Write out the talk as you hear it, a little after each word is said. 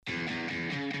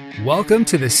Welcome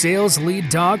to the Sales Lead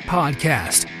Dog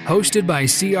Podcast, hosted by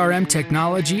CRM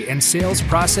technology and sales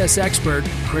process expert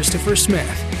Christopher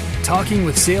Smith, talking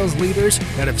with sales leaders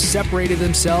that have separated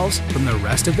themselves from the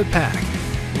rest of the pack.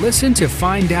 Listen to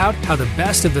find out how the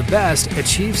best of the best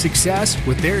achieve success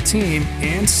with their team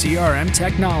and CRM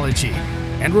technology.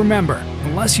 And remember,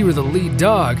 unless you are the lead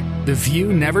dog, the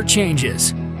view never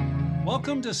changes.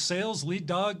 Welcome to Sales Lead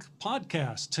Dog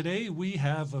Podcast. Today we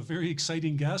have a very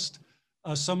exciting guest,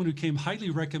 someone who came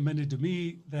highly recommended to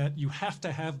me that you have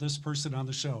to have this person on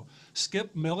the show.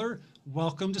 Skip Miller,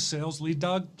 welcome to Sales Lead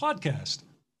Dog Podcast.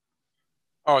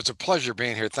 Oh, it's a pleasure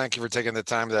being here. Thank you for taking the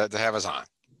time to have us on.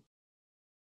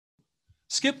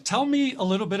 Skip, tell me a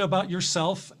little bit about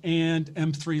yourself and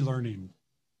M3 Learning.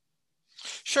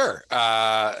 Sure.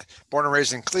 Born and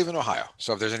raised in Cleveland, Ohio.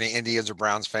 So if there's any Indians or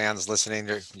Browns fans listening,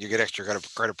 you get extra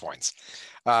credit points.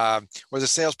 Was a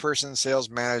salesperson,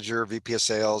 sales manager, VP of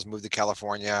sales, moved to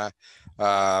California,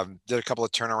 did a couple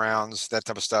of turnarounds, that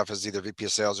type of stuff as either VP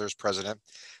of sales or as president.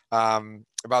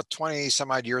 About 20 some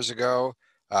odd years ago,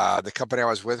 the company I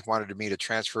was with wanted me to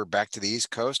transfer back to the East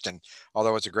Coast. And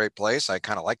although it's a great place, I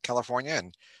kind of like California.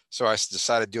 And so I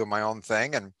decided doing my own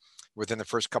thing. And within the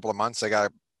first couple of months, I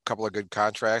got a couple of good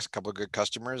contracts, a couple of good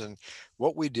customers. And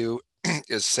what we do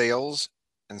is sales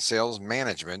and sales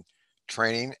management,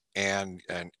 training and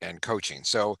coaching.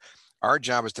 So our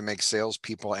job is to make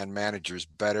salespeople and managers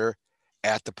better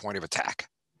at the point of attack.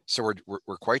 So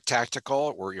we're quite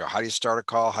tactical. How do you start a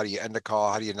call? How do you end a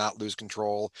call? How do you not lose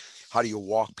control? How do you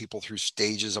walk people through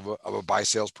stages of a buy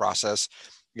sales process?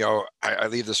 I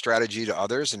leave the strategy to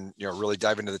others and, really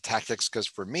dive into the tactics. Because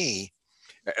for me,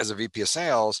 as a VP of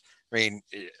sales,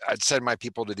 I'd send my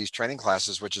people to these training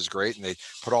classes, which is great. And they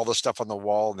put all this stuff on the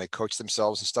wall and they coach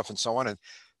themselves and stuff and so on. And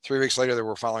 3 weeks later, they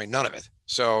were following none of it.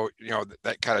 So,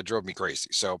 that kind of drove me crazy.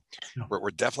 So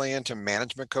we're definitely into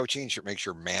management coaching to make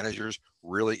sure managers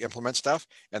really implement stuff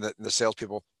and that the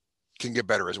salespeople can get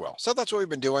better as well. So that's what we've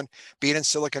been doing. Being in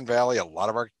Silicon Valley, a lot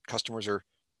of our customers are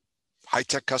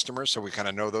high-tech customers. So we kind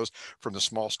of know those from the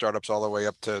small startups all the way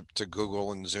up to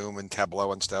Google and Zoom and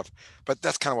Tableau and stuff. But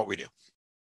that's kind of what we do.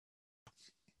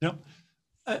 Yep.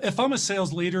 If I'm a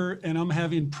sales leader and I'm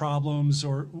having problems,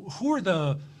 or who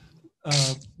are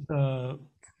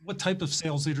what type of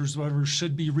sales leaders, whatever,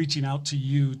 should be reaching out to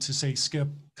you to say, Skip,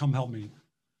 come help me?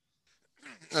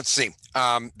 Let's see.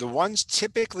 The ones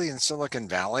typically in Silicon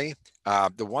Valley,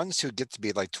 the ones who get to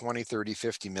be like 20, 30,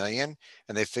 50 million,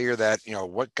 and they figure that,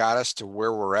 what got us to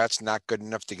where we're at's not good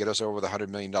enough to get us over the $100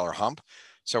 million hump.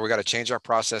 So we got to change our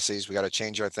processes. We got to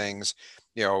change our things.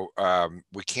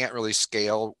 We can't really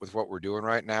scale with what we're doing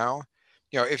right now.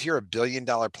 If you're $1 billion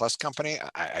plus company,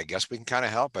 I guess we can kind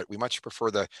of help, but we much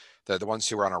prefer the ones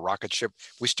who are on a rocket ship.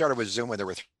 We started with Zoom when there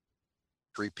were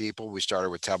 3 people. We started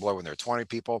with Tableau when there were 20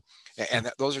 people. And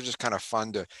those are just kind of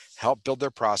fun to help build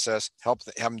their process, help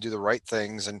them do the right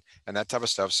things and that type of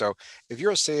stuff. So if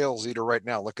you're a sales leader right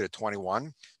now, looking at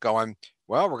 21 going,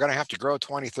 well, we're going to have to grow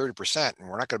 20, 30%, and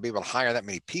we're not going to be able to hire that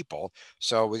many people.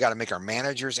 So we got to make our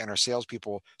managers and our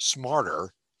salespeople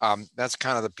smarter. That's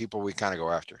kind of the people we kind of go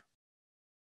after.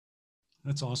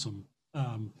 That's awesome.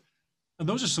 And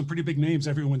those are some pretty big names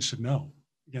everyone should know,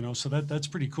 so that's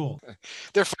pretty cool.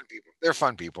 They're fun people. They're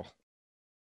fun people.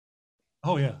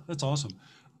 Oh yeah, that's awesome.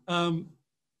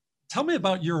 Tell me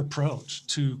about your approach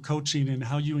to coaching and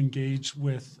how you engage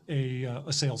with a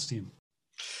sales team.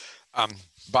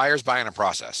 Buyers buy in a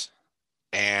process,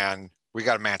 and we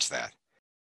got to match that.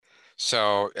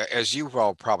 So as you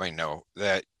well probably know,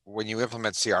 that when you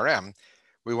implement CRM,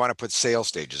 we want to put sales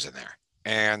stages in there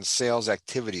and sales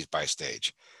activities by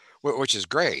stage, which is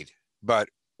great. But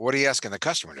what are you asking the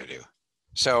customer to do?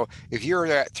 So if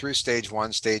you're through stage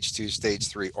 1, stage 2, stage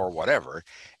 3, or whatever,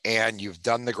 and you've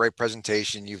done the great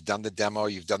presentation, you've done the demo,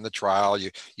 you've done the trial,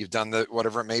 you've done the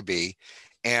whatever it may be,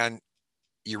 and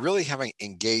you really haven't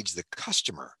engaged the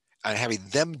customer and having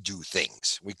them do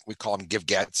things. We call them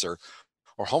give-gets or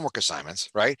homework assignments,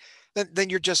 right?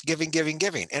 Then you're just giving.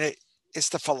 And it's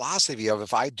the philosophy of,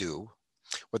 if I do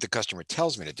what the customer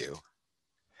tells me to do,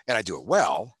 and I do it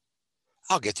well,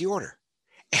 I'll get the order.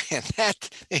 And that,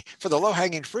 for the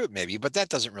low-hanging fruit maybe, but that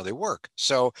doesn't really work.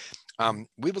 So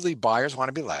we believe buyers want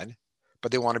to be led,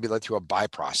 but they want to be led through a buy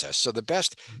process. So the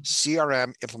best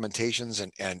CRM implementations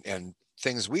and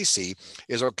things we see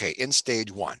is, okay, in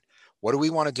stage 1, what do we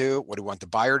want to do? What do we want the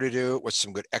buyer to do? What's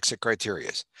some good exit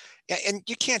criteria? And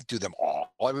you can't do them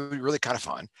all. It would be really kind of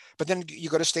fun. But then you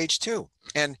go to stage 2.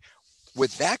 And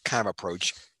with that kind of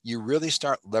approach, you really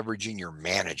start leveraging your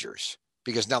managers,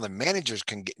 because now the managers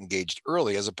can get engaged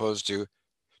early as opposed to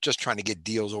just trying to get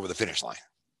deals over the finish line.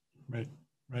 Right.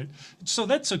 Right. So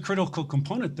that's a critical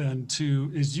component then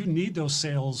is you need those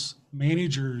sales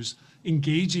managers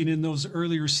engaging in those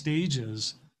earlier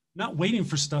stages, not waiting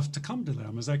for stuff to come to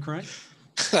them. Is that correct?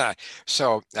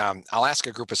 So I'll ask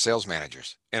a group of sales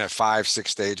managers in a 5,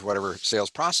 6 stage, whatever sales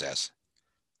process,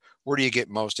 where do you get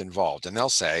most involved? And they'll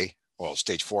say, well,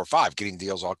 stage 4 or 5, getting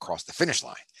deals all across the finish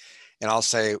line. And I'll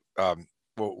say, well,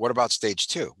 what about stage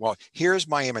 2? Well, here's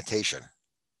my imitation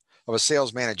of a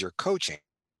sales manager coaching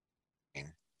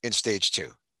in stage 2.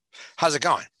 How's it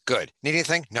going? Good. Need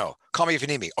anything? No. Call me if you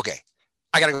need me. Okay.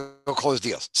 I got to go close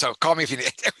deals. So call me if you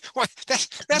need. Well,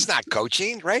 that's not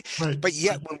coaching, right? Right. But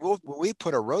yet when we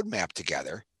put a roadmap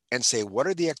together and say, what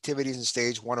are the activities in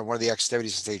stage 1 and what are the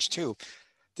activities in stage 2?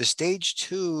 The stage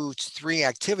 2 to 3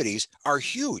 activities are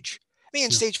huge. I mean,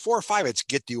 in stage 4 or 5, it's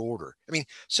get the order. I mean,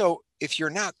 so if you're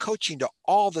not coaching to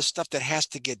all the stuff that has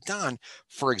to get done,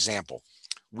 for example,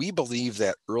 we believe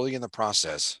that early in the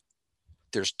process,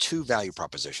 there's 2 value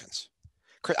propositions.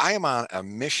 I am on a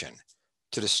mission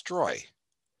to destroy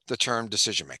the term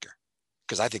decision maker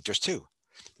because I think there's 2.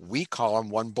 We call them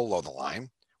one below the line,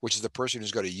 which is the person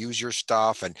who's going to use your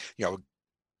stuff and really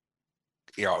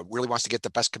wants to get the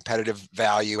best competitive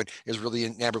value and is really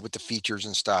enamored with the features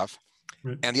and stuff.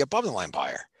 Right. And the above the line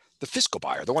buyer, the fiscal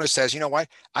buyer, the one who says, you know what,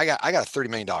 I got a $30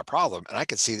 million problem and I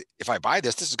can see if I buy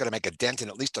this is going to make a dent in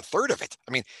at least a third of it.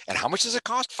 I mean, and how much does it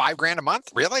cost? $5,000 a month?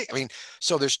 Really? I mean,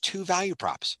 so there's 2 value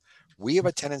props. We have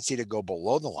a tendency to go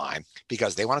below the line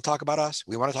because they want to talk about us.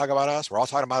 We want to talk about us. We're all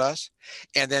talking about us.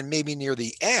 And then maybe near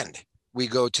the end, we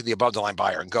go to the above the line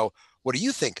buyer and go, what do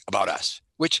you think about us?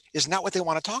 Which is not what they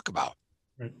want to talk about.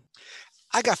 Right.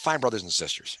 I got 5 brothers and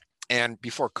sisters. And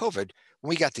before COVID, when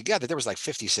we got together, there was like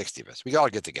 50, 60 of us. We all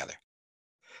get together.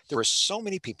 There were so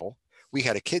many people. We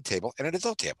had a kid table and an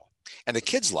adult table. And the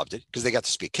kids loved it because they got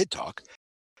to speak kid talk.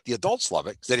 The adults love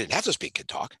it because they didn't have to speak kid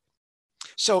talk.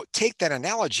 So take that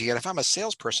analogy. And if I'm a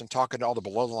salesperson talking to all the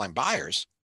below the line buyers,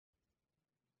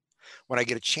 when I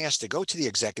get a chance to go to the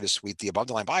executive suite, the above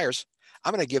the line buyers,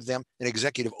 I'm going to give them an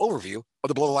executive overview of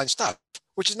the below the line stuff,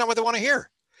 which is not what they want to hear.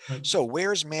 Right. So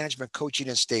where's management coaching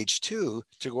in stage 2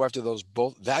 to go after those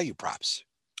both value props?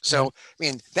 So, I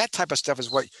mean, that type of stuff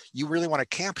is what you really want to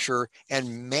capture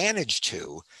and manage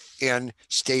to in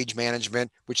stage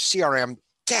management, which CRM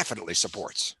definitely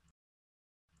supports.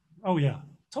 Oh, yeah,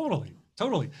 totally.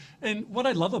 Totally. And what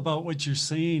I love about what you're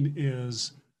saying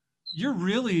is you're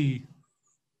really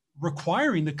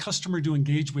requiring the customer to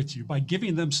engage with you by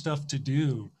giving them stuff to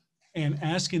do and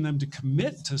asking them to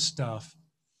commit to stuff.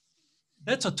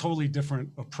 That's a totally different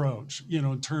approach,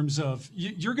 in terms of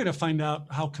you're going to find out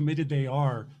how committed they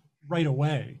are right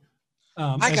away.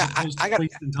 I got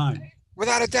time.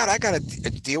 Without a doubt, I got a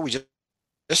deal. We just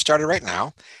started right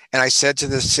now. And I said to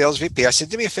the sales VP, I said,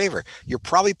 do me a favor. You're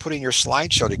probably putting your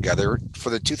slideshow together for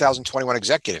the 2021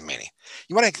 executive meeting.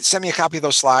 You want to send me a copy of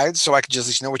those slides so I can just at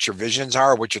least know what your visions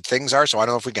are, what your things are, so I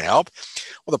know if we can help.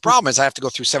 Well, the problem is I have to go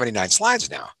through 79 slides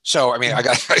now. So, I mean,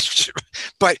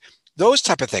 but those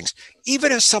type of things,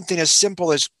 even as something as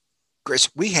simple as, Chris,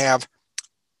 we have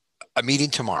a meeting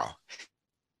tomorrow.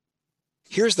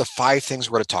 Here's the 5 things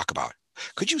we're going to talk about.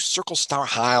 Could you circle, star,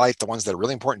 highlight the ones that are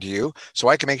really important to you so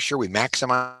I can make sure we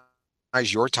maximize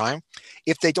your time?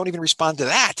 If they don't even respond to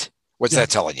that, what's that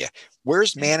telling you?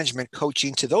 Where's management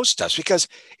coaching to those stuff? Because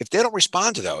if they don't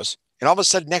respond to those, and all of a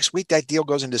sudden next week that deal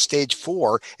goes into stage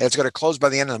 4 and it's going to close by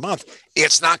the end of the month,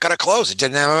 it's not going to close. It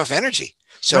didn't have enough energy.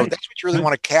 So that's what you really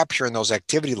want to capture in those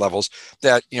activity levels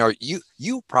that,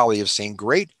 you probably have seen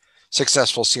great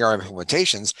successful CRM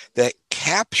implementations that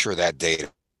capture that data.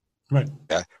 Right.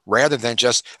 Rather than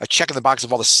just a check in the box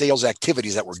of all the sales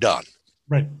activities that were done.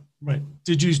 Right. Right.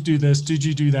 Did you do this? Did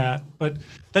you do that? But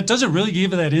that doesn't really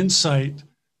give you that insight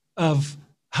of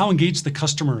how engaged the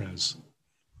customer is.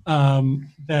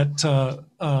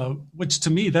 Which to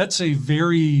me, that's a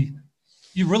very,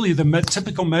 the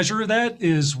typical measure of that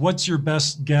is what's your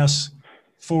best guess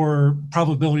for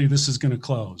probability this is going to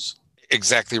close.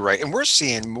 Exactly right. And we're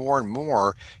seeing more and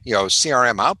more,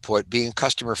 CRM output being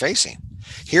customer facing.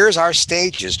 Here's our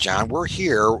stages, John. We're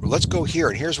here. Let's go here.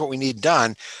 And here's what we need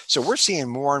done. So we're seeing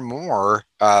more and more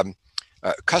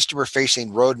customer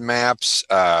facing roadmaps,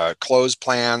 close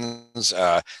plans.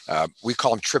 We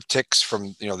call them triptychs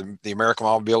from, the American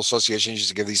Automobile Association used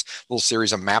to give these little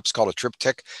series of maps called a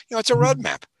triptych. It's a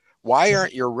roadmap. Why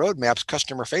aren't your roadmaps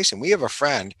customer facing? We have a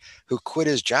friend who quit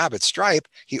his job at Stripe.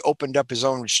 He opened up his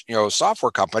own,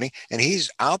 software company, and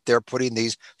he's out there putting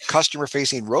these customer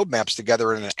facing roadmaps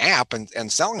together in an app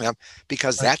and selling them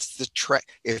because that's the trend.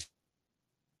 If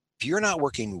you're not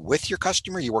working with your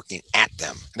customer, you're working at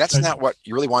them. That's not what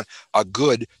you really want a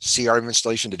good CRM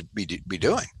installation to be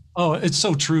doing. Oh, it's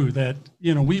so true that,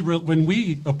 when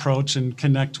we approach and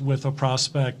connect with a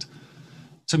prospect,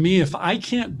 to me, if I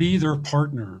can't be their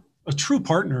partner, a true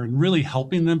partner, and really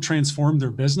helping them transform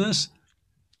their business,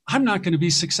 I'm not going to be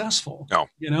successful. No,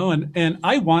 And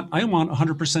I want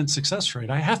 100% success rate.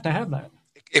 I have to have that.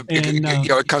 And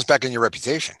it comes back in your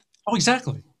reputation. oh,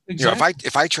 exactly,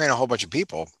 If I train a whole bunch of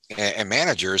people and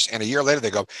managers, and a year later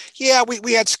they go, yeah,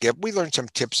 we had Skip, we learned some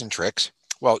tips and tricks.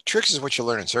 Well, tricks is what you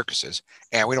learn in circuses,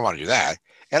 and we don't want to do that.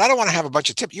 And I don't want to have a bunch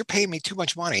of tips. You're paying me too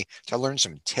much money to learn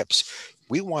some tips.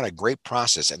 We want a great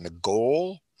process, and the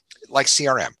goal, like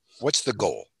CRM, what's the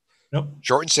goal? Yep.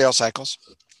 Shorten sales cycles,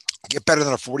 get better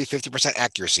than a 40-50%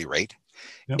 accuracy rate,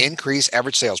 Yep. increase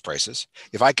average sales prices.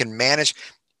 If I can manage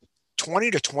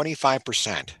 20 to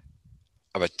 25%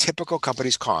 of a typical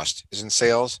company's cost is in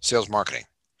sales marketing.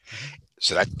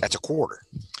 So that's a quarter.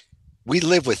 We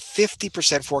live with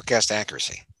 50% forecast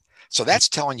accuracy. So that's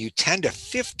telling you 10 to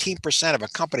 15% of a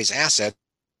company's assets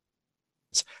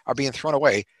are being thrown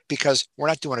away because we're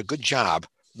not doing a good job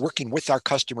working with our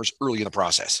customers early in the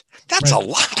process. That's Right. a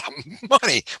lot of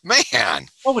money, man.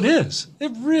 Oh, it is.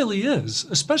 It really is.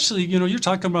 Especially, you're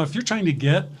talking about if you're trying to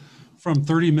get from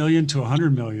 30 million to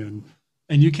 100 million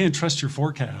and you can't trust your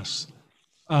forecasts,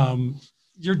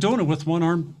 you're doing it with one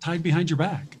arm tied behind your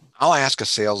back. I'll ask a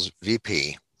sales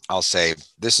VP, I'll say,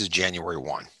 this is January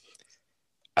 1,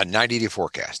 a 90-day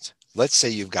forecast. Let's say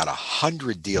you've got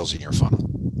 100 deals in your funnel,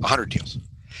 100 deals.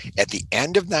 At the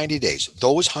end of 90 days,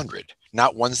 those 100,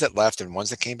 not ones that left and ones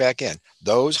that came back in,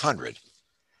 those 100,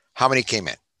 how many came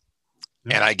in?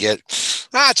 Yeah. And I get,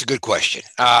 that's a good question.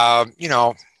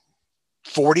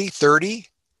 40, 30?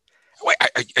 Wait,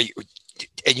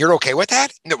 and you're okay with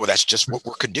that? No, well, that's just what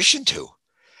we're conditioned to.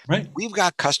 Right. We've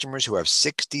got customers who have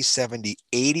 60, 70,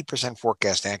 80%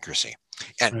 forecast accuracy.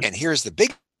 And here's the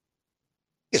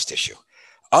biggest issue.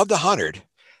 Of the 100,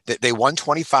 they won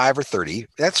 25 or 30,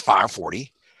 that's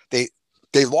 40.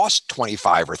 They lost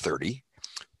 25 or 30,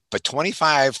 but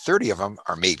 25, 30 of them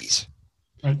are maybes.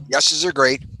 Right. Yeses are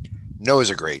great. No's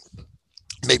are great.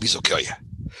 Maybes will kill you.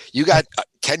 You got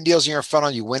 10 deals in your funnel,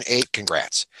 you win 8,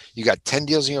 congrats. You got 10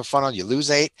 deals in your funnel, you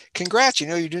lose 8, congrats.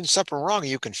 You're doing something wrong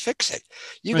and you can fix it.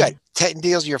 You got 10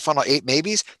 deals in your funnel, 8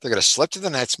 maybes, they're going to slip to the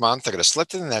next month. They're going to slip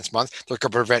to the next month. They're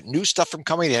going to prevent new stuff from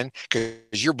coming in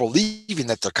because you're believing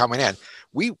that they're coming in.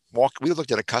 We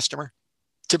looked at a customer,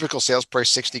 typical sales price,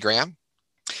 60 grand.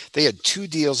 They had 2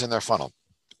 deals in their funnel.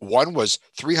 One was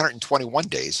 321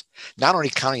 days. Not only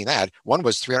counting that, one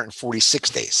was 346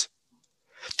 days.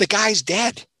 The guy's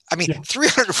dead.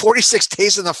 346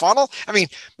 days in the funnel.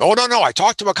 No. I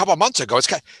talked to him a couple of months ago.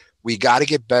 We got to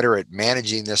get better at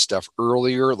managing this stuff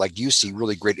earlier, like you see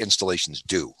really great installations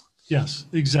do. Yes,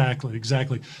 exactly.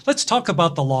 Let's talk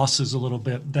about the losses a little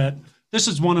bit. This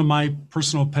is one of my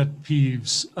personal pet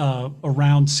peeves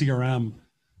around CRM.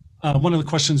 One of the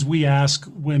questions we ask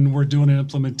when we're doing an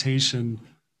implementation,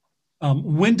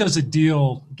 when does a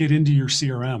deal get into your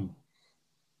CRM?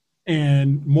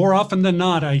 And more often than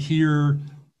not, I hear,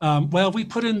 we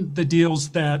put in the deals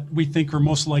that we think are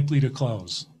most likely to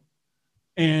close.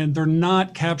 And they're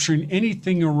not capturing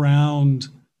anything around,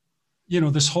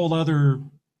 this whole other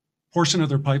portion of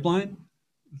their pipeline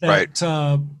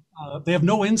that they have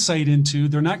no insight into.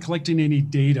 They're not collecting any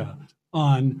data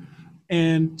on.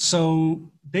 And so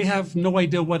they have no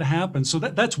idea what happened. So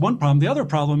that's one problem. The other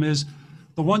problem is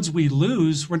the ones we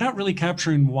lose, we're not really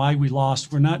capturing why we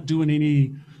lost. We're not doing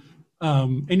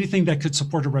anything that could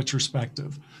support a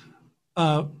retrospective.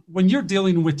 When you're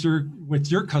dealing with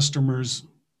your customers,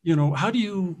 how do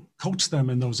you coach them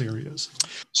in those areas?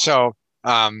 So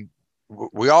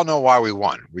we all know why we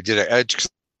won. We did an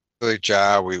excellent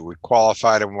job. We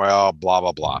qualified them well, blah,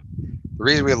 blah, blah. The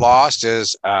reason we lost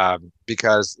is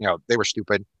because, they were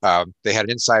stupid. They had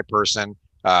an inside person.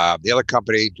 The other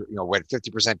company, went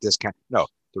 50% discount. No,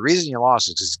 the reason you lost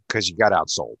is because you got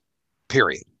outsold,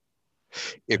 period.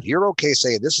 If you're okay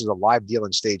saying this is a live deal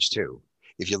in stage 2,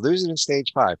 if you lose it in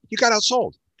stage 5, you got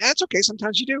outsold. That's okay.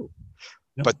 Sometimes you do.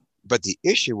 Yep. But the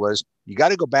issue was you got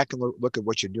to go back and look at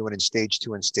what you're doing in stage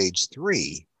 2 and stage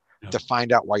 3 to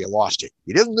find out why you lost it.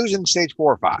 You didn't lose it in stage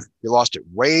 4 or 5. You lost it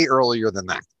way earlier than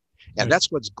that. And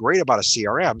that's what's great about a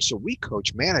CRM. So we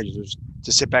coach managers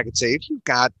to sit back and say, if you've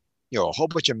got, a whole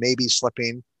bunch of maybe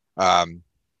slipping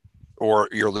or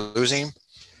you're losing,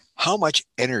 how much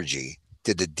energy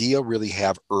did the deal really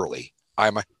have early?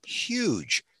 I'm a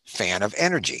huge fan of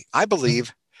energy. I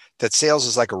believe that sales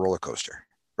is like a roller coaster,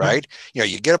 right?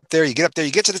 You get up there, you get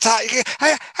to the top,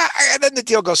 and then the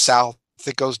deal goes south.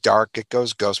 It goes dark. It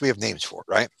goes ghost. We have names for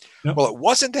it, right? Yep. Well, it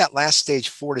wasn't that last stage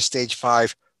 4 to stage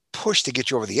 5 push to get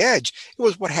you over the edge. It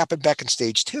was what happened back in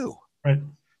stage 2. Right.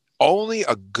 only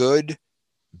a good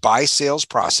buy sales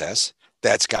process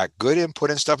that's got good input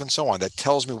and stuff and so on that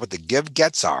tells me what the give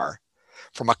gets are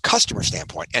from a customer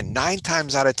standpoint. And 9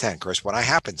 times out of 10, Chris, what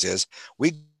happens is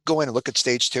we go in and look at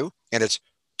stage 2 and it's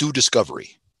do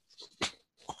discovery.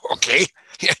 Okay.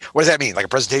 What does that mean? Like a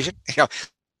presentation?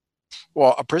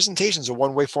 Well, a presentation is a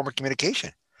one-way form of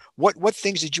communication. What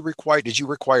things did you require? Did you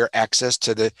require access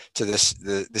to the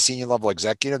senior level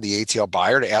executive, the ATL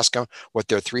buyer, to ask them what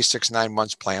their 3, 6, 9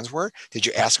 months plans were? Did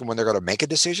you ask them when they're going to make a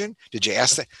decision? Did you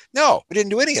ask them? No, we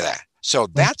didn't do any of that. So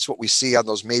that's what we see on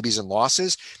those maybes and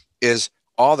losses is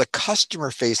all the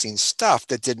customer facing stuff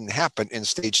that didn't happen in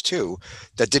stage 2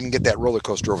 that didn't get that roller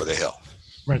coaster over the hill.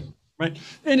 Right. Right.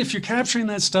 And if you're capturing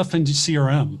that stuff into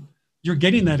CRM, you're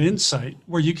getting that insight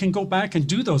where you can go back and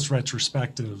do those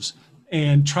retrospectives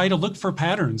and try to look for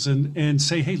patterns and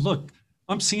say, hey, look,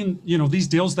 I'm seeing, these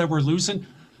deals that we're losing,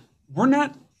 we're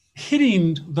not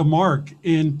hitting the mark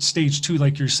in stage 2,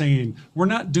 like you're saying. We're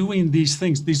not doing these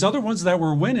things. These other ones that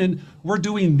we're winning, we're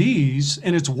doing these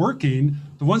and it's working.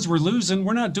 The ones we're losing,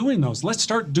 we're not doing those. Let's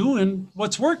start doing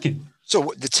what's working.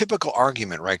 So the typical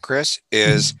argument, right, Chris,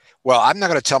 is, well, I'm not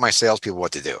going to tell my salespeople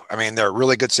what to do. I mean, they're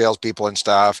really good salespeople and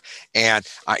stuff. And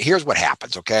here's what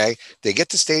happens, okay? They get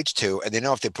to stage 2, and they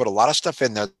know if they put a lot of stuff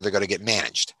in there, they're going to get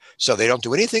managed. So they don't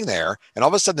do anything there. And all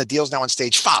of a sudden, the deal's now on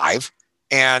stage 5.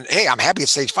 And, hey, I'm happy at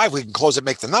stage 5. We can close it,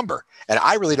 make the number. And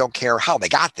I really don't care how they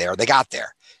got there. They got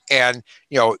there. And,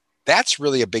 that's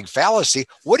really a big fallacy.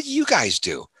 What do you guys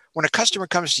do? When a customer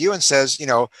comes to you and says,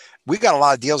 we've got a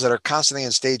lot of deals that are constantly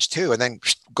in stage 2 and then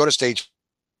go to stage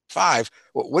 5,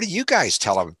 what do you guys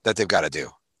tell them that they've got to do?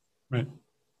 Right.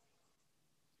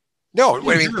 No,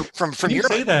 I mean, from your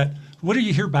say that, what do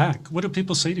you hear back? What do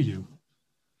people say to you?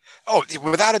 Oh,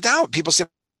 without a doubt, people sit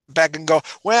back and go,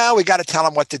 well, we got to tell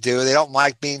them what to do. They don't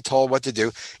like being told what to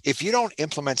do. If you don't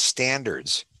implement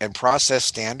standards and process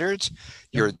standards,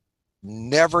 you're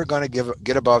never going to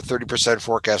get above 30%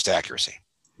 forecast accuracy.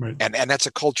 Right. And that's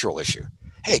a cultural issue.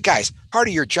 Hey, guys, part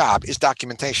of your job is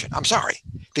documentation. I'm sorry,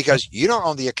 because you don't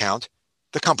own the account.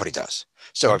 The company does.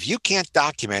 So if you can't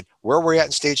document where we're at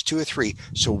in stage 2 or 3,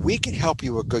 so we can help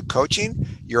you with good coaching,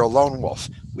 you're a lone wolf.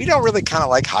 We don't really kind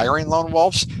of like hiring lone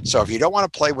wolves. So if you don't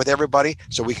want to play with everybody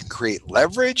so we can create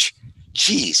leverage,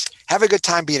 geez, have a good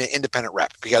time being an independent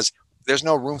rep because there's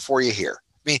no room for you here.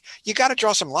 I mean, you got to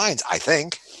draw some lines, I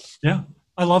think. Yeah,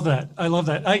 I love that.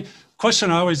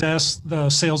 Question I always ask the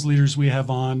sales leaders we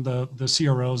have on, the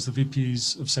CROs, the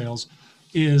VPs of sales,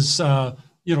 is,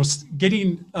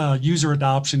 getting user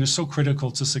adoption is so critical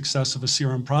to success of a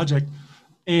CRM project.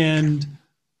 And,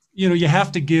 you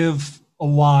have to give a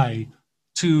why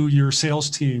to your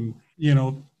sales team,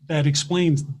 that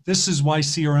explains this is why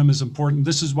CRM is important.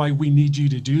 This is why we need you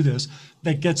to do this,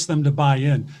 that gets them to buy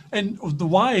in. And the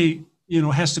why,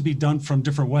 has to be done from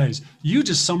different ways. You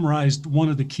just summarized one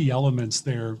of the key elements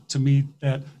there to me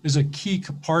that is a key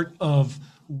part of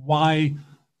why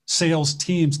sales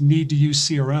teams need to use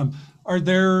CRM. Are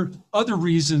there other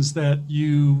reasons that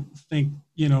you think,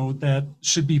 that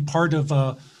should be part of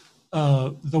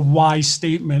the why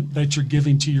statement that you're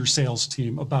giving to your sales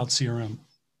team about CRM?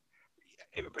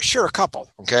 Sure, a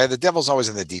couple. Okay. The devil's always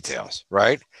in the details,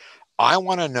 right? I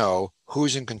want to know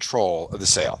who's in control of the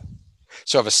sale.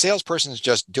 So if a salesperson is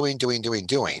just doing,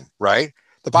 right?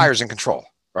 The buyer's in control,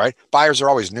 right? Buyers are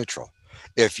always neutral.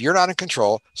 If you're not in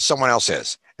control, someone else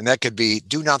is. And that could be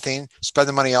do nothing, spend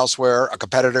the money elsewhere, a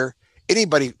competitor,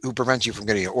 anybody who prevents you from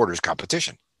getting your orders,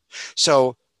 competition.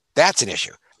 So that's an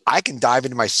issue. I can dive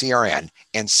into my CRM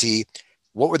and see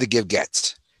what were the give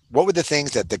gets? What were the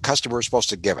things that the customer was supposed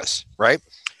to give us, right?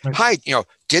 Hi,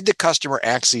 did the customer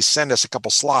actually send us a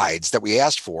couple slides that we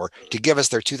asked for to give us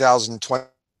their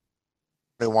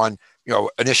 2021,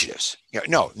 initiatives?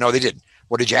 No, they didn't.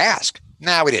 What did you ask?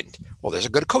 No, we didn't. Well, there's a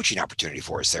good coaching opportunity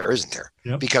for us there, isn't there?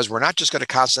 Yep. Because we're not just going to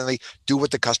constantly do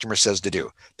what the customer says to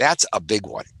do. That's a big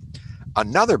one.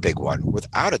 Another big one,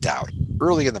 without a doubt,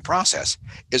 early in the process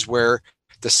is where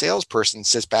the salesperson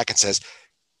sits back and says,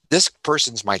 this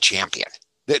person's my champion.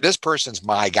 This person's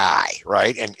my guy,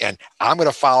 right? And I'm going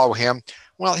to follow him.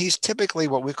 Well, he's typically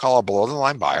what we call a below the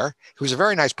line buyer, who's a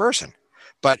very nice person,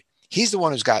 but he's the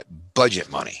one who's got budget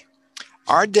money.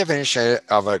 Our definition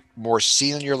of a more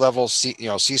senior level,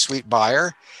 C-suite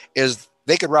buyer is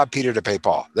they could rob Peter to pay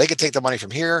Paul. They could take the money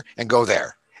from here and go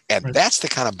there. And Right. That's the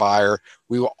kind of buyer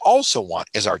we will also want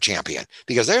as our champion,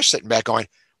 because they're sitting back going,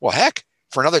 well, heck,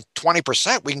 for another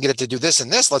 20%, we can get it to do this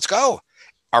and this. Let's go.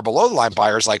 Our below the line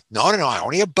buyer is like, no, I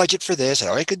only have budget for this. I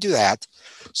only could do that.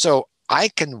 So I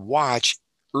can watch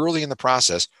early in the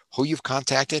process who you've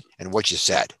contacted and what you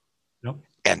said. Yep.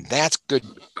 And that's good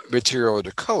material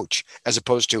to coach, as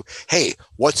opposed to, hey,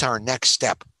 what's our next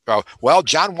step? Well,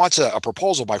 John wants a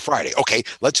proposal by Friday. Okay,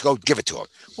 let's go give it to him.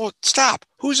 Well, stop.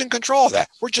 Who's in control of that?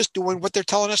 We're just doing what they're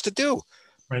telling us to do.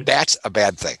 Right. That's a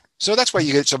bad thing. So that's why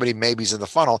you get so many maybes in the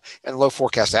funnel and low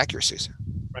forecast accuracies.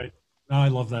 Right. No, I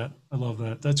love that. I love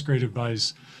that. That's great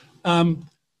advice.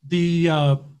 We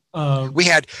had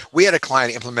a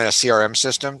client implement a CRM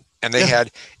system, and they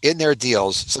had in their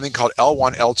deals something called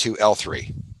L1, L2,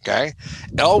 L3. Okay.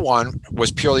 L1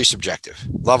 was purely subjective.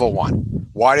 Level 1.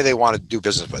 Why do they want to do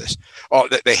business with us? Oh,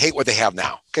 they hate what they have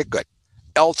now. Okay, good.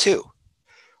 L2.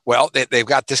 Well, they've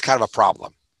got this kind of a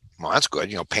problem. Well, that's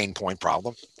good. Pain point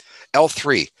problem.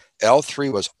 L3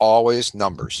 was always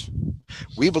numbers.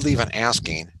 We believe in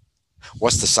asking,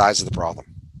 what's the size of the problem?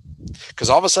 Because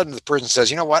all of a sudden the person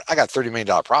says, you know what? I got a $30 million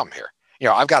problem here.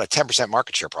 I've got a 10%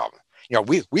 market share problem.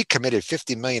 We committed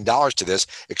 $50 million to this,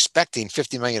 expecting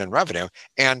 50 million in revenue,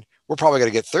 and we're probably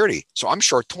going to get 30. So I'm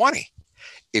short 20.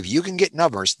 If you can get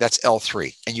numbers, that's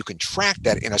L3, and you can track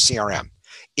that in a CRM.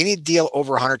 Any deal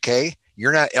over 100K,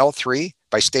 you're not L3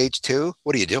 by stage 2.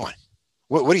 What are you doing?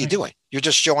 What are you doing? You're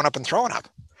just showing up and throwing up.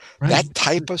 Right. That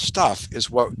type of stuff is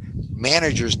what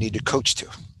managers need to coach to.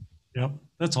 Yep.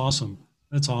 That's awesome.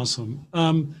 That's awesome.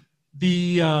 I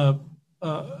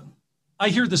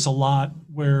hear this a lot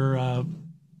where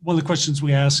one of the questions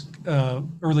we ask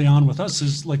early on with us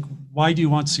is like, why do you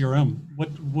want CRM?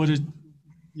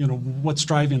 What's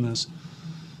driving this?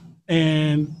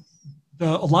 And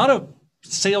a lot of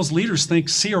sales leaders think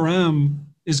CRM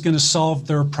is going to solve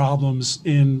their problems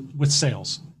with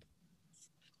sales.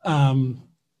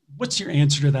 What's your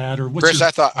answer to that? Or Chris,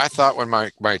 I thought when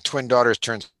my twin daughters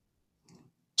turned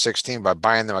 16 by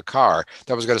buying them a car,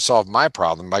 that was going to solve my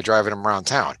problem by driving them around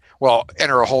town. Well,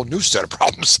 enter a whole new set of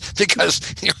problems because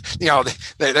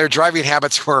their driving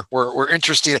habits were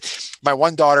interesting. My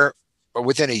one daughter,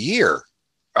 within a year,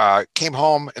 came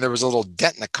home and there was a little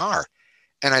dent in the car,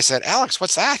 and I said, "Alex,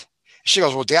 what's that?" She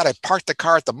goes, "Well, Dad, I parked the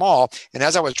car at the mall, and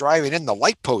as I was driving in, the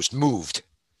light post moved."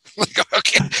 Like,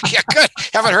 okay, yeah, good.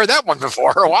 Haven't heard that one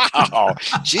before. Wow,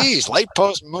 geez, light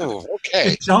post move.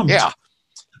 Okay,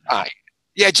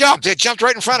 yeah, it jumped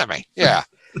right in front of me. Yeah.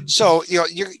 So,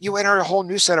 you enter a whole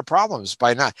new set of problems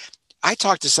by not. I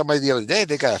talked to somebody the other day.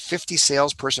 They got a 50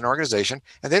 salesperson organization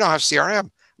and they don't have CRM.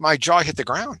 My jaw hit the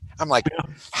ground. I'm like,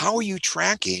 how are you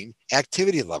tracking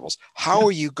activity levels? How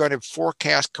are you going to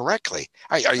forecast correctly?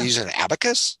 Are you using an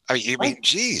abacus?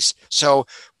 Geez. So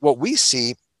what we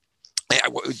see,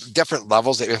 different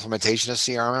levels of implementation of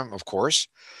CRM, of course,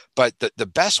 but the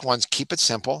best ones keep it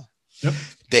simple. Yep.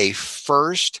 They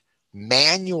first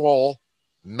manual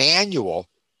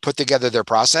put together their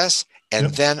process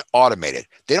and then automate it.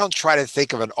 They don't try to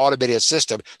think of an automated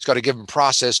system. It's got to give them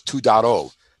process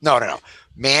 2.0. No.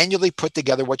 Manually put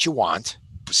together what you want,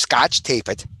 scotch tape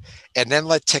it, and then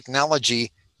let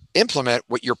technology implement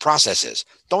what your process is.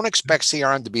 Don't expect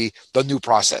CRM to be the new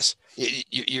process.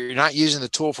 You're not using the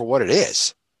tool for what it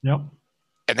is. Yep.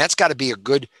 And that's got to be a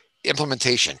good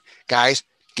implementation. Guys,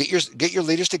 get your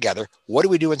leaders together. What do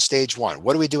we do in stage 1?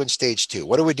 What do we do in stage 2?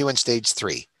 What do we do in stage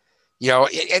 3?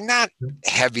 And not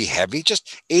heavy,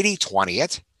 just 80-20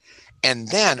 it, and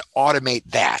then automate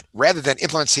that rather than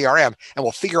implement CRM and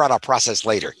we'll figure out our process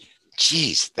later.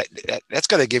 Geez, that's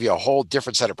going to give you a whole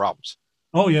different set of problems.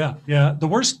 Oh yeah. Yeah.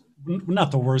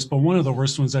 Not the worst, but one of the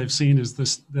worst ones I've seen is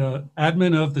the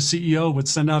admin of the CEO would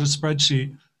send out a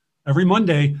spreadsheet every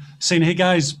Monday saying, "Hey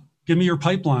guys, give me your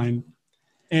pipeline."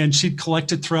 And she'd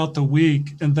collect it throughout the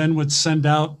week and then would send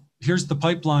out, "Here's the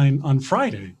pipeline on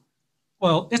Friday."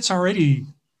 Well, it's already,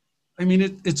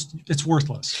 it's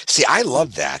worthless. See, I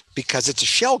love that because it's a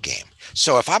shell game.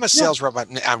 So if I'm a sales rep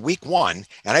on week 1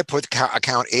 and I put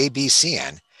account A, B, C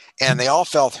in, and they all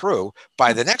fell through,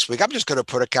 by the next week, I'm just going to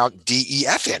put account D, E,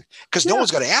 F in because no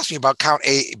one's going to ask me about count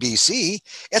A, B, C.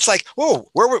 It's like, whoa,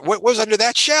 what was under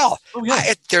that shell? Oh,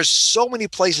 yeah. There's so many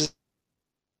places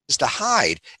to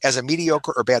hide as a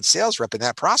mediocre or bad sales rep in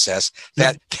that process.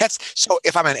 That's so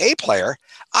if I'm an A player,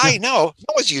 I know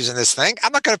no one's using this thing.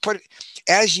 I'm not going to put it,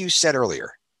 as you said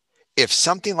earlier, if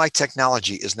something like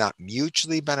technology is not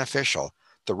mutually beneficial,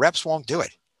 the reps won't do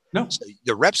it. No. So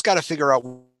the reps got to figure out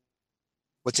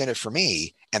what's in it for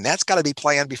me. And that's got to be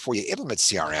planned before you implement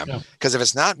CRM. Because if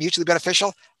it's not mutually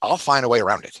beneficial, I'll find a way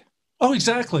around it. Oh,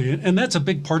 exactly. And that's a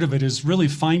big part of it is really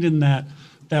finding that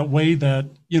way that,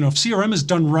 if CRM is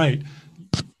done right,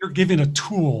 you're giving a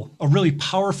really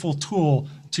powerful tool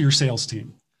to your sales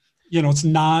team. It's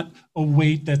not a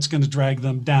weight that's going to drag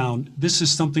them down. This is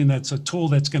something that's a tool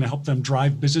that's going to help them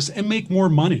drive business and make more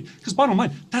money. Because bottom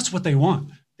line, that's what they want.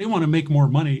 They want to make more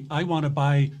money. I want to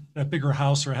buy that bigger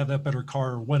house or have that better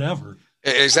car or whatever.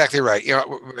 Exactly right.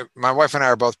 My wife and I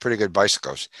are both pretty good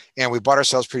bicyclists, and we bought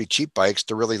ourselves pretty cheap bikes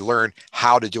to really learn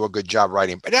how to do a good job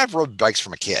riding. But I've rode bikes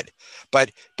from a kid,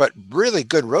 but really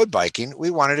good road biking, we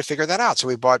wanted to figure that out. So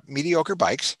we bought mediocre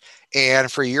bikes,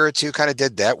 and for a year or two, kind of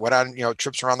did that. Went on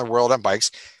trips around the world on bikes,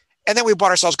 and then we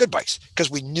bought ourselves good bikes because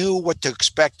we knew what to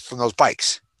expect from those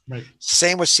bikes. Right.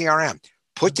 Same with CRM.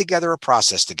 Put together a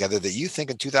process together that you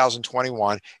think in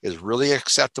 2021 is really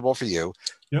acceptable for you.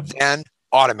 Yep. Then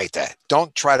automate that.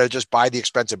 Don't try to just buy the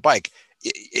expensive bike.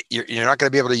 You're not going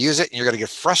to be able to use it, and you're going to get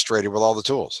frustrated with all the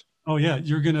tools. Oh yeah,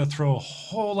 you're going to throw a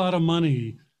whole lot of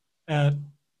money at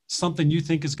something you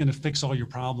think is going to fix all your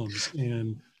problems.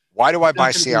 And why do I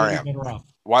buy CRM?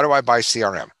 Why do I buy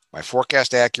CRM? My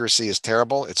forecast accuracy is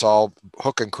terrible. It's all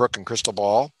hook and crook and crystal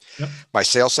ball. Yep. My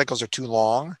sales cycles are too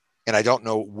long, and I don't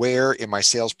know where in my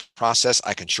sales process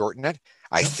I can shorten it.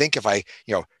 I think if I,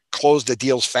 close the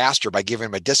deals faster by giving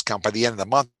them a discount by the end of the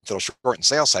month, it'll shorten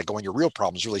sales cycle when your real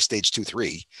problem is really stage 2,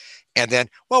 3. And then,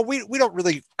 we don't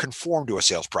really conform to a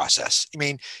sales process. I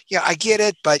mean, I get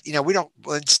it, but we don't,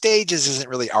 stages isn't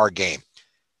really our game.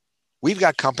 We've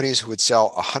got companies who would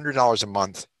sell $100 a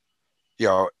month,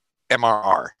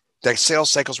 MRR. Their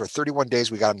sales cycles were 31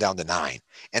 days. We got them down to 9,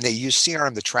 and they use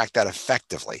CRM to track that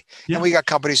effectively. Yeah. And we got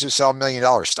companies who sell $1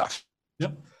 million stuff.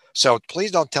 Yep. So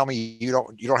please don't tell me you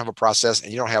don't have a process and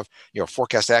you don't have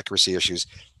forecast accuracy issues.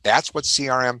 That's what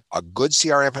a good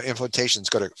CRM implementation is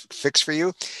going to fix for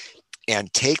you.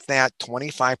 And take that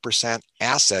 25%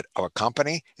 asset of a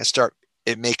company and start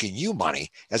it making you money,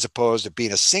 as opposed to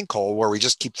being a sinkhole where we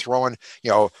just keep throwing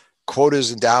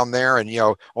quotas and down there, and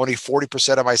only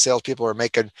 40% of my salespeople are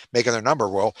making their number.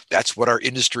 Well, that's what our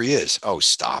industry is. Oh,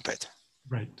 stop it.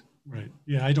 Right.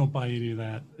 Yeah, I don't buy any of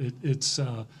that. It's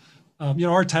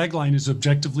our tagline is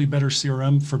objectively better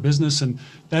CRM for business. And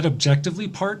that objectively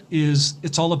part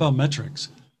it's all about metrics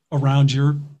around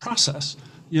your process.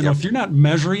 If you're not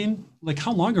measuring, like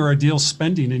how long are our deals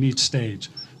spending in each stage,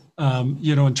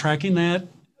 and tracking that,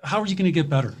 how are you going to get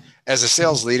better? As a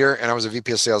sales leader, and I was a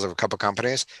VP of sales of a couple of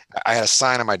companies, I had a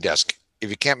sign on my desk. If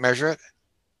you can't measure it,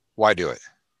 why do it?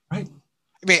 Right.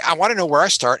 I mean, I want to know where I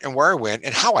start and where I win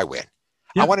and how I win.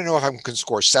 Yeah. I want to know if I can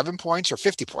score 7 points or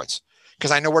 50 points.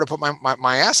 Because I know where to put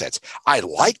my assets. I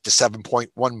like the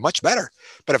 7.1 much better.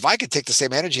 But if I could take the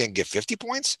same energy and get 50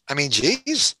 points, I mean,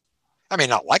 geez, I may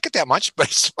not like it that much, but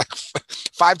it's like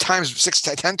 5 times, 6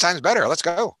 to 10 times better. Let's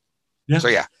go.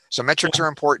 Yeah. So metrics are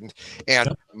important. And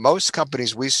most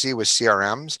companies we see with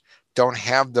CRMs don't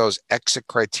have those exit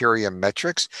criteria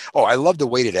metrics. Oh, I love the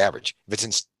weighted average. If it's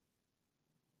in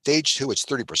stage 2, it's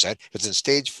 30%. If it's in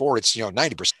stage 4, it's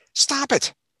 90%. Stop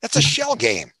it. That's a shell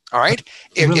game. All right.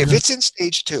 If it's in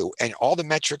stage 2 and all the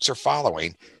metrics are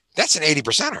following, that's an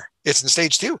 80%er. It's in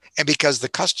stage 2. And because the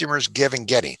customer's giving,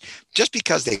 getting, just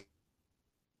because they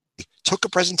took a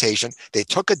presentation, they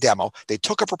took a demo, they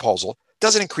took a proposal,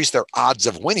 doesn't increase their odds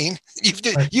of winning. You've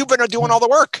been doing all the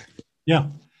work. Yeah.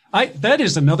 That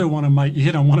is another one of you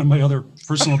hit on one of my other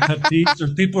personal pet peeves,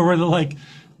 or people where they're like,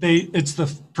 it's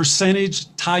the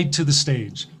percentage tied to the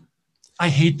stage. I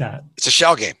hate that. It's a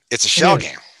shell game. It's a shell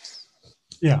game.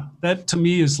 Yeah, that to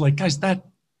me is like, guys,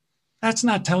 that's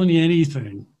not telling you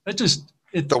anything. That just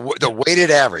the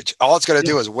weighted average. All it's going to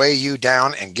do is weigh you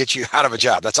down and get you out of a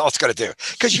job. That's all it's going to do,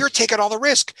 because you're taking all the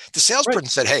risk. The salesperson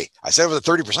said, "Hey, I said it was a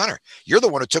 30%er. You're the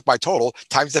one who took my total,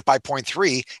 times it by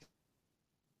 0.3,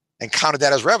 and counted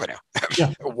that as revenue.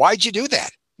 Yeah. Why'd you do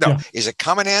that? No, yeah. Is it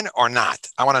coming in or not?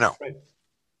 I want to know." Right.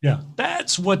 Yeah,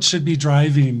 that's what should be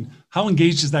driving. How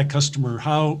engaged is that customer?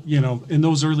 How in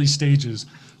those early stages.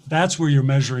 That's where you're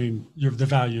measuring the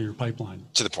value of your pipeline.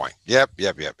 To the point. Yep.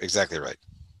 Exactly right.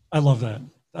 I love that.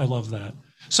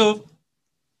 So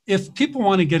if people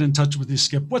want to get in touch with you,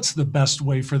 Skip, what's the best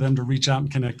way for them to reach out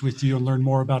and connect with you and learn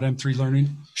more about M3 Learning?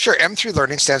 Sure. M3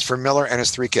 Learning stands for Miller and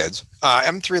his 3 kids.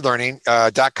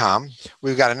 M3learning.com.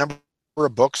 We've got a number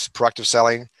of books, proactive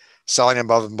selling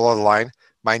above and below the line.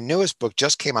 My newest book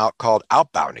just came out called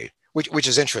Outbounding, which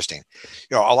is interesting.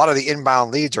 A lot of the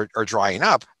inbound leads are drying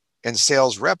up. And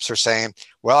sales reps are saying,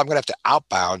 well, I'm going to have to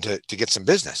outbound to get some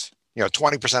business,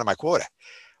 20% of my quota.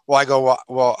 Well, I go,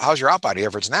 well, how's your outbound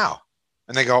efforts now?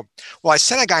 And they go, well, I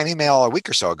sent a guy an email a week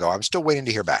or so ago. I'm still waiting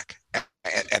to hear back.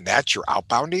 And that's your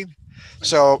outbounding.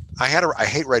 So I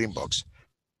hate writing books,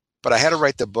 but I had to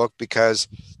write the book because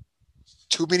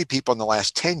too many people in the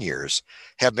last 10 years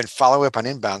have been following up on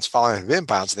inbounds,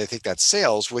 and they think that's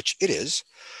sales, which it is.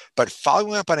 But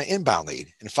following up on an inbound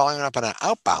lead and following up on an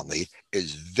outbound lead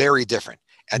is very different.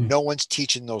 and no one's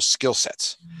teaching those skill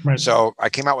sets. Right. So I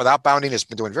came out with Outbounding. It's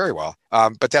been doing very well.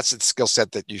 But that's the skill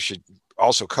set that you should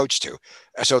also coach to.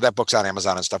 So that book's on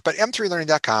Amazon and stuff. But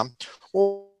m3learning.com,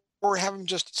 or have them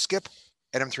just skip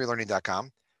at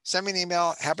m3learning.com. Send me an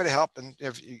email. Happy to help. And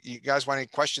if you guys want any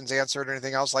questions answered or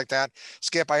anything else like that,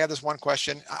 Skip, I have this one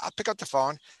question. I'll pick up the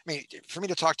phone. I mean, for me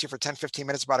to talk to you for 10, 15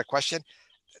 minutes about a question,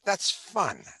 that's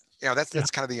fun. That's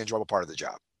kind of the enjoyable part of the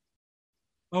job.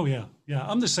 Oh, yeah. Yeah.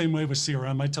 I'm the same way with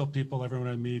CRM. I tell people, everyone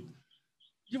I meet,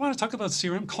 you want to talk about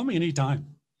CRM? Call me anytime.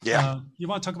 Yeah. You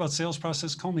want to talk about sales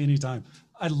process? Call me anytime.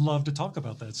 I love to talk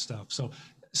about that stuff. So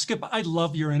Skip, I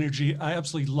love your energy. I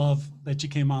absolutely love that you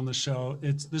came on the show.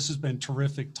 This has been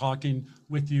terrific talking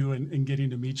with you and getting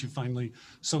to meet you finally.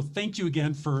 So thank you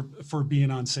again for being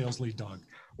on Sales Lead Dog.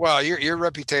 Well, your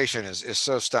reputation is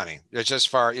so stunning. It's just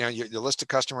far, the list of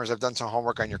customers. I've done some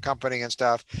homework on your company and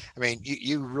stuff. I mean,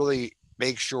 you really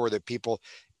make sure that people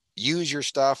use your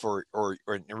stuff or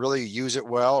really use it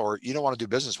well, or you don't want to do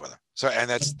business with them. So, and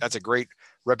that's a great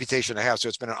reputation to have. So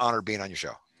it's been an honor being on your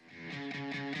show.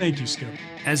 Thank you, Skip.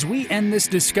 As we end this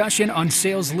discussion on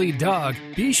Sales Lead Dog,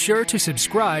 be sure to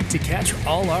subscribe to catch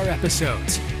all our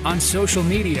episodes. On social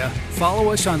media,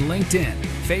 follow us on LinkedIn,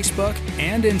 Facebook,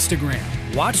 and Instagram.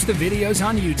 Watch the videos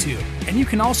on YouTube, and you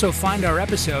can also find our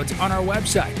episodes on our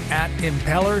website at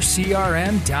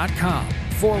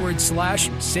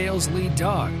impellercrm.com/Sales Lead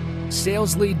Dog.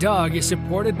 Sales Lead Dog is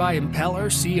supported by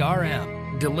Impeller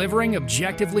CRM, delivering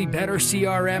objectively better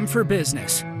CRM for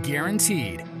business,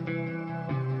 guaranteed.